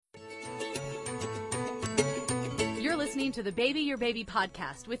listening to the Baby Your Baby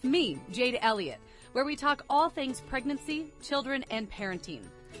podcast with me, Jade Elliott, where we talk all things pregnancy, children, and parenting.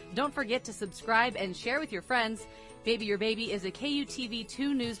 Don't forget to subscribe and share with your friends. Baby Your Baby is a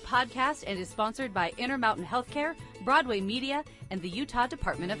KUTV2 News podcast and is sponsored by Intermountain Healthcare, Broadway Media, and the Utah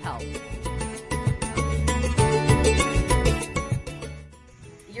Department of Health.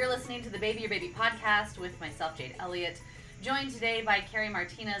 You're listening to the Baby Your Baby podcast with myself, Jade Elliott, joined today by Carrie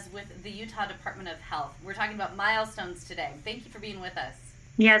Martinez with the Utah Department of Health. We're talking about milestones today. Thank you for being with us.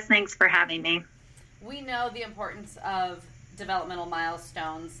 Yes, thanks for having me. We know the importance of developmental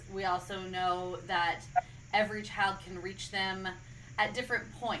milestones. We also know that every child can reach them at different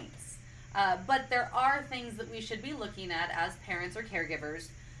points. But there are things that we should be looking at as parents or caregivers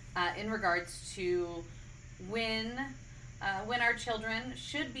in regards to when our children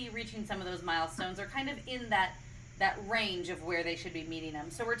should be reaching some of those milestones or kind of in that range of where they should be meeting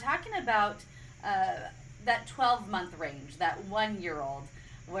them. So we're talking about that 12-month range, that 1-year-old,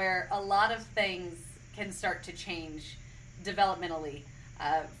 where a lot of things can start to change developmentally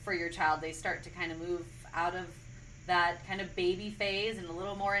for your child. They start to kind of move out of that kind of baby phase and a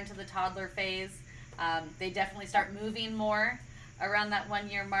little more into the toddler phase. They definitely start moving more around that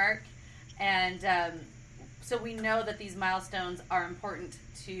 1-year mark. And so we know that these milestones are important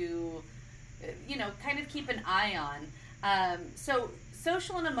to kind of keep an eye on. So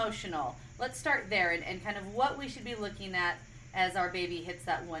social and emotional, let's start there and kind of what we should be looking at as our baby hits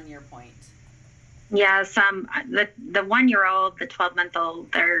that 1-year point. Yes, the 1-year-old, the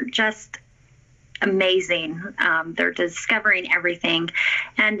 12-month-old, they're just amazing. They're discovering everything.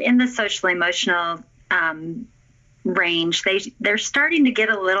 And in the social emotional range, they're starting to get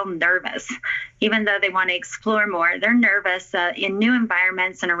a little nervous. Even though they want to explore more, they're nervous in new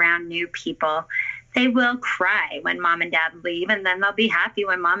environments and around new people. They will cry when mom and dad leave, and then they'll be happy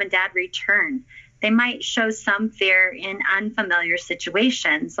when mom and dad return. They might show some fear in unfamiliar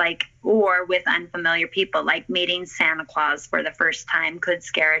situations, or with unfamiliar people, like meeting Santa Claus for the first time could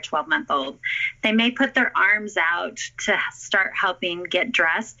scare a 12-month-old. They may put their arms out to start helping get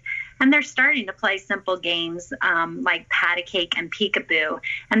dressed, and they're starting to play simple games like pat-a-cake and peekaboo.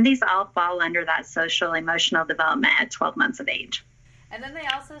 And these all fall under that social emotional development at 12 months of age. And then they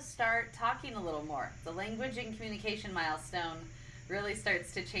also start talking a little more. The language and communication milestone really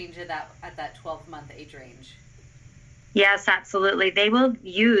starts to change at that 12-month age range. Yes, absolutely. They will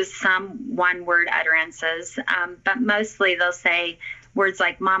use some one-word utterances, but mostly they'll say words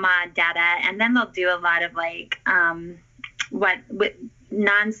like mama, dada, and then they'll do a lot of with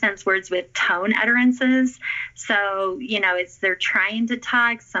nonsense words with tone utterances. So, they're trying to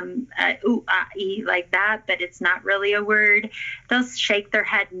talk some ooh, ah, ee, like that, but it's not really a word. They'll shake their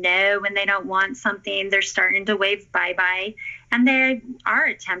head no when they don't want something. They're starting to wave bye-bye, and they are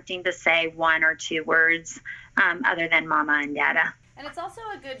attempting to say 1 or 2 words other than mama and dada. And it's also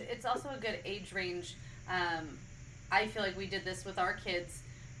a good age range. I feel like we did this with our kids,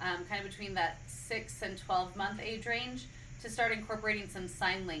 kind of between that 6 and 12-month age range, to start incorporating some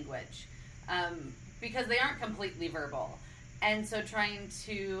sign language, because they aren't completely verbal. And so trying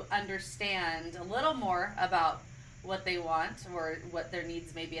to understand a little more about what they want or what their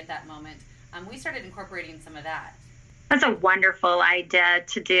needs may be at that moment, we started incorporating some of that. That's a wonderful idea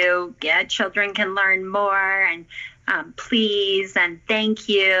to do. Yeah, children can learn more, and please and thank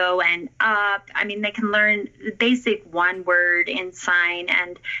you and up. They can learn basic one word in sign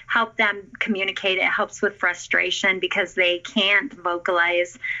and help them communicate. It helps with frustration because they can't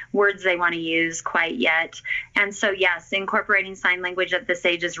vocalize words they want to use quite yet. And so, yes, incorporating sign language at this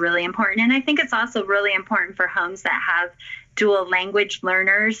age is really important. And I think it's also really important for homes that have dual language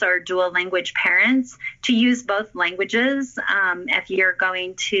learners or dual language parents to use both languages. If you're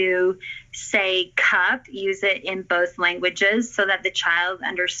going to say cup, use it in both languages so that the child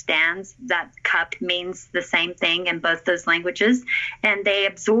understands that cup means the same thing in both those languages, and they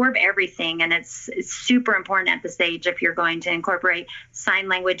absorb everything. And it's super important at this age, if you're going to incorporate sign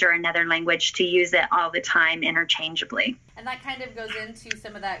language or another language, to use it all the time interchangeably. And that kind of goes into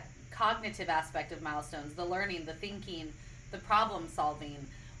some of that cognitive aspect of milestones, the learning, the thinking, the problem solving.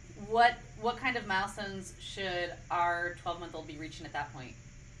 What kind of milestones should our 12-month-old be reaching at that point?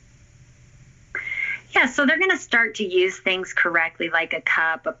 Yeah, so they're going to start to use things correctly, like a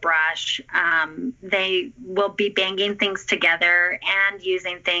cup, a brush. They will be banging things together and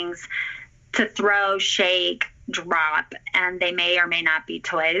using things to throw, shake, drop, and they may or may not be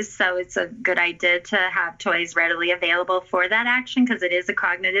toys. So it's a good idea to have toys readily available for that action because it is a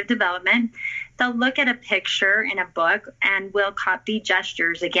cognitive development. They'll look at a picture in a book and will copy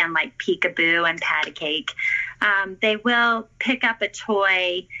gestures, again, like peekaboo and pat-a-cake. They will pick up a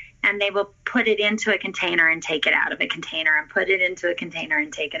toy and they will put it into a container and take it out of a container and put it into a container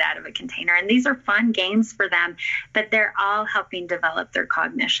and take it out of a container. And these are fun games for them, but they're all helping develop their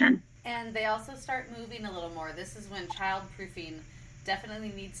cognition. And they also start moving a little more. This is when child-proofing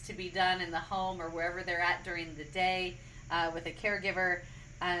definitely needs to be done in the home or wherever they're at during the day with a caregiver,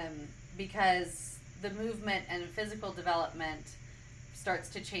 because the movement and physical development starts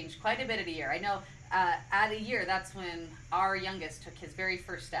to change quite a bit at a year. I know at a year, that's when our youngest took his very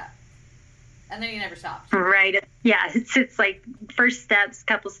first step. And then he never stopped. Right. Yeah, it's like first steps,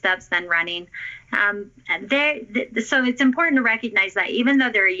 couple steps, then running. So it's important to recognize that even though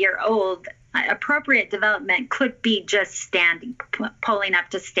they're a year old, appropriate development could be just standing, pulling up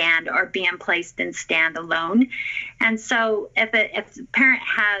to stand, or being placed in stand alone. And so if a parent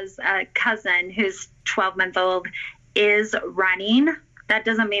has a cousin who's 12 months old is running, that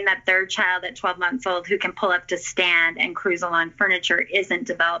doesn't mean that their child at 12 months old who can pull up to stand and cruise along furniture isn't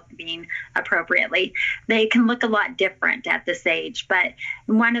developing appropriately. They can look a lot different at this age, but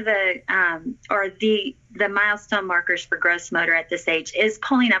one of the milestone markers for gross motor at this age is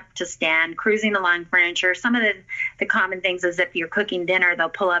pulling up to stand, cruising along furniture. Some of the common things is if you're cooking dinner, they'll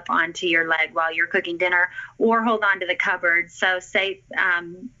pull up onto your leg while you're cooking dinner or hold on to the cupboard. So safety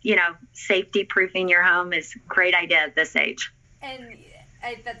proofing your home is a great idea at this age. And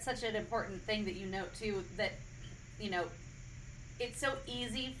that's such an important thing that you note too, that, it's so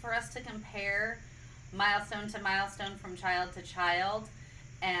easy for us to compare milestone to milestone from child to child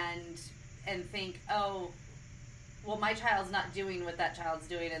and think, oh, well, my child's not doing what that child's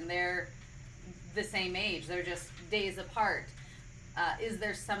doing and they're the same age. They're just days apart. Is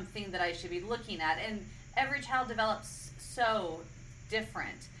there something that I should be looking at? And every child develops so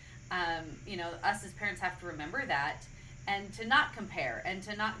different. Us as parents have to remember that, and to not compare and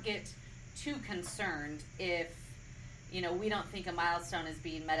to not get too concerned if, we don't think a milestone is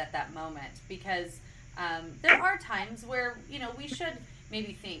being met at that moment, because there are times where, we should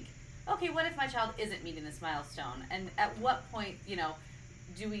maybe think, okay, what if my child isn't meeting this milestone? And at what point,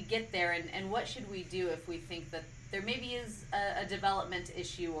 do we get there, and what should we do if we think that there maybe is a development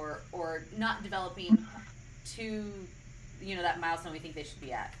issue or not developing to, that milestone we think they should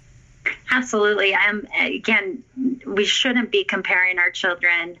be at? Absolutely. Again, we shouldn't be comparing our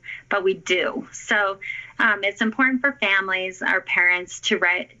children, but we do. So it's important for families, our parents,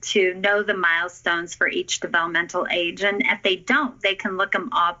 to know the milestones for each developmental age. And if they don't, they can look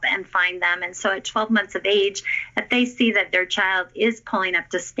them up and find them. And so at 12 months of age, if they see that their child is pulling up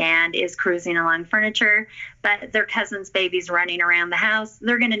to stand, is cruising along furniture, but their cousin's baby's running around the house,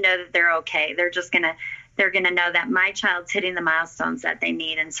 they're going to know that they're okay. They're going to know that my child's hitting the milestones that they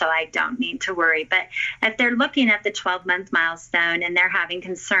need, and so I don't need to worry. But if they're looking at the 12-month milestone and they're having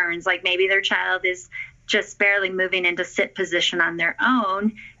concerns, like maybe their child is just barely moving into sit position on their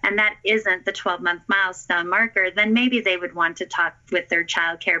own, and that isn't the 12-month milestone marker, then maybe they would want to talk with their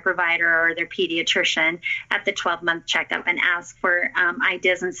child care provider or their pediatrician at the 12-month checkup and ask for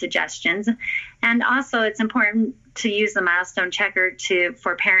ideas and suggestions. And also, it's important to use the milestone checker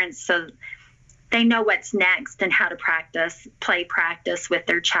for parents so they know what's next and how to play practice with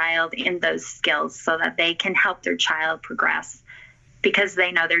their child in those skills so that they can help their child progress because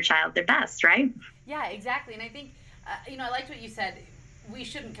they know their child the best, right? Yeah, exactly. And I think, I liked what you said. We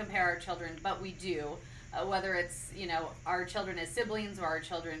shouldn't compare our children, but we do, whether it's, our children as siblings or our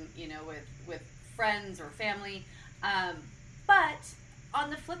children, with friends or family. But on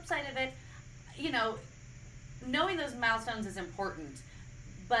the flip side of it, knowing those milestones is important.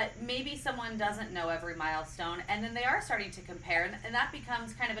 But maybe someone doesn't know every milestone, and then they are starting to compare, and that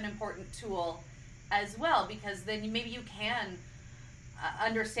becomes kind of an important tool as well, because then maybe you can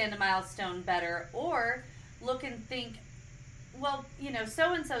understand a milestone better, or look and think, well,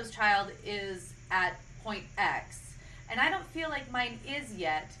 so-and-so's child is at point X, and I don't feel like mine is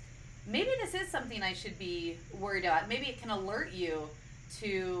yet. Maybe this is something I should be worried about. Maybe it can alert you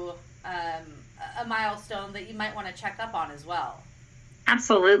to a milestone that you might want to check up on as well.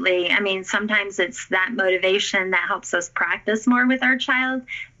 Absolutely. I mean, sometimes it's that motivation that helps us practice more with our child.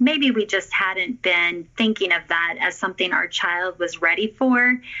 Maybe we just hadn't been thinking of that as something our child was ready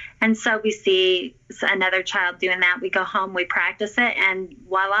for. And so we see another child doing that. We go home, we practice it, and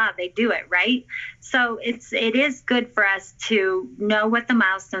voila, they do it, right? So it is good for us to know what the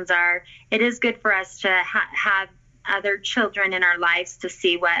milestones are. It is good for us to have other children in our lives to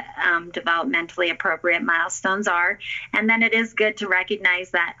see what developmentally appropriate milestones are. And then it is good to recognize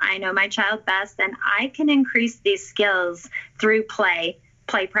that I know my child best and I can increase these skills through play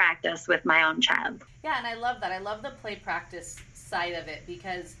practice with my own child. Yeah, and I love that. I love the play practice side of it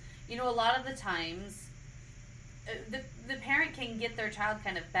because, a lot of the times the parent can get their child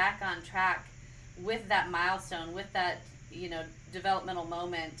kind of back on track with that milestone, with that, developmental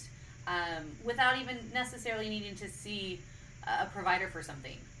moment, without even necessarily needing to see a provider for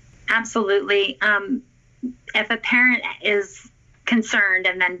something. Absolutely. If a parent is concerned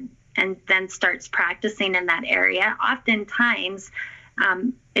and then starts practicing in that area, oftentimes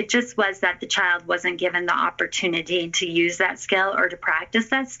it just was that the child wasn't given the opportunity to use that skill or to practice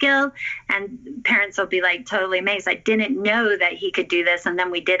that skill. And parents will be like totally amazed. I didn't know that he could do this, and then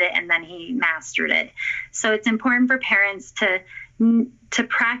we did it, and then he mastered it. So it's important for parents to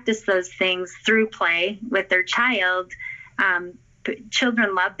practice those things through play with their child.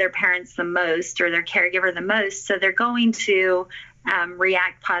 Children love their parents the most, or their caregiver the most, so they're going to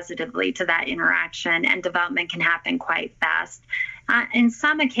react positively to that interaction, and development can happen quite fast. In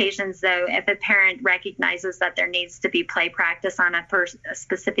some occasions, though, if a parent recognizes that there needs to be play practice on a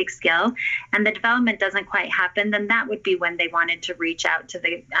specific skill and the development doesn't quite happen, then that would be when they wanted to reach out to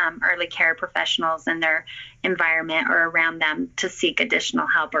the early care professionals in their environment or around them to seek additional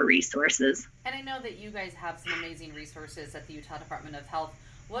help or resources. And I know that you guys have some amazing resources at the Utah Department of Health.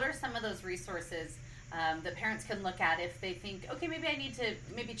 What are some of those resources that parents can look at if they think, okay, maybe I need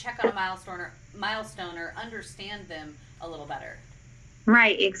to check on a milestone or understand them a little better?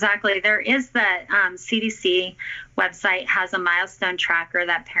 Right, exactly. There is the CDC website has a milestone tracker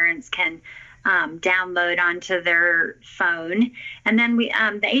that parents can download onto their phone. And then the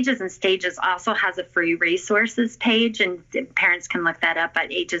Ages and Stages also has a free resources page, and parents can look that up at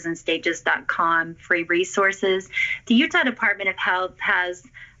agesandstages.com, free resources. The Utah Department of Health has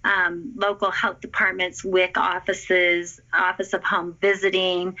local health departments, WIC offices, Office of Home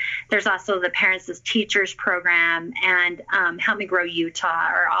Visiting. There's also the Parents as Teachers program, and Help Me Grow Utah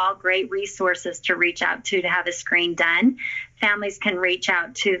are all great resources to reach out to have a screen done. Families can reach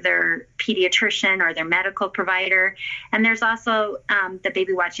out to their pediatrician or their medical provider. And there's also the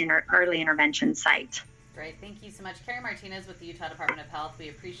Baby Watching Early Intervention site. Great. Thank you so much. Carrie Martinez with the Utah Department of Health. We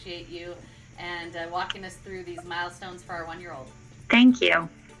appreciate you and walking us through these milestones for our 1-year-old. Thank you.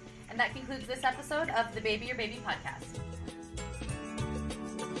 And that concludes this episode of the Baby Your Baby podcast.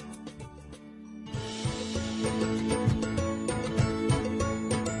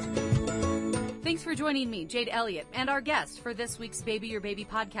 Thanks for joining me, Jade Elliott, and our guest for this week's Baby Your Baby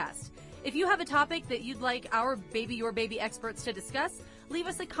podcast. If you have a topic that you'd like our Baby Your Baby experts to discuss, leave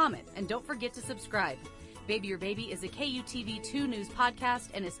us a comment and don't forget to subscribe. Baby Your Baby is a KUTV2 news podcast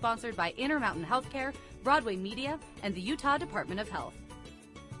and is sponsored by Intermountain Healthcare, Broadway Media, and the Utah Department of Health.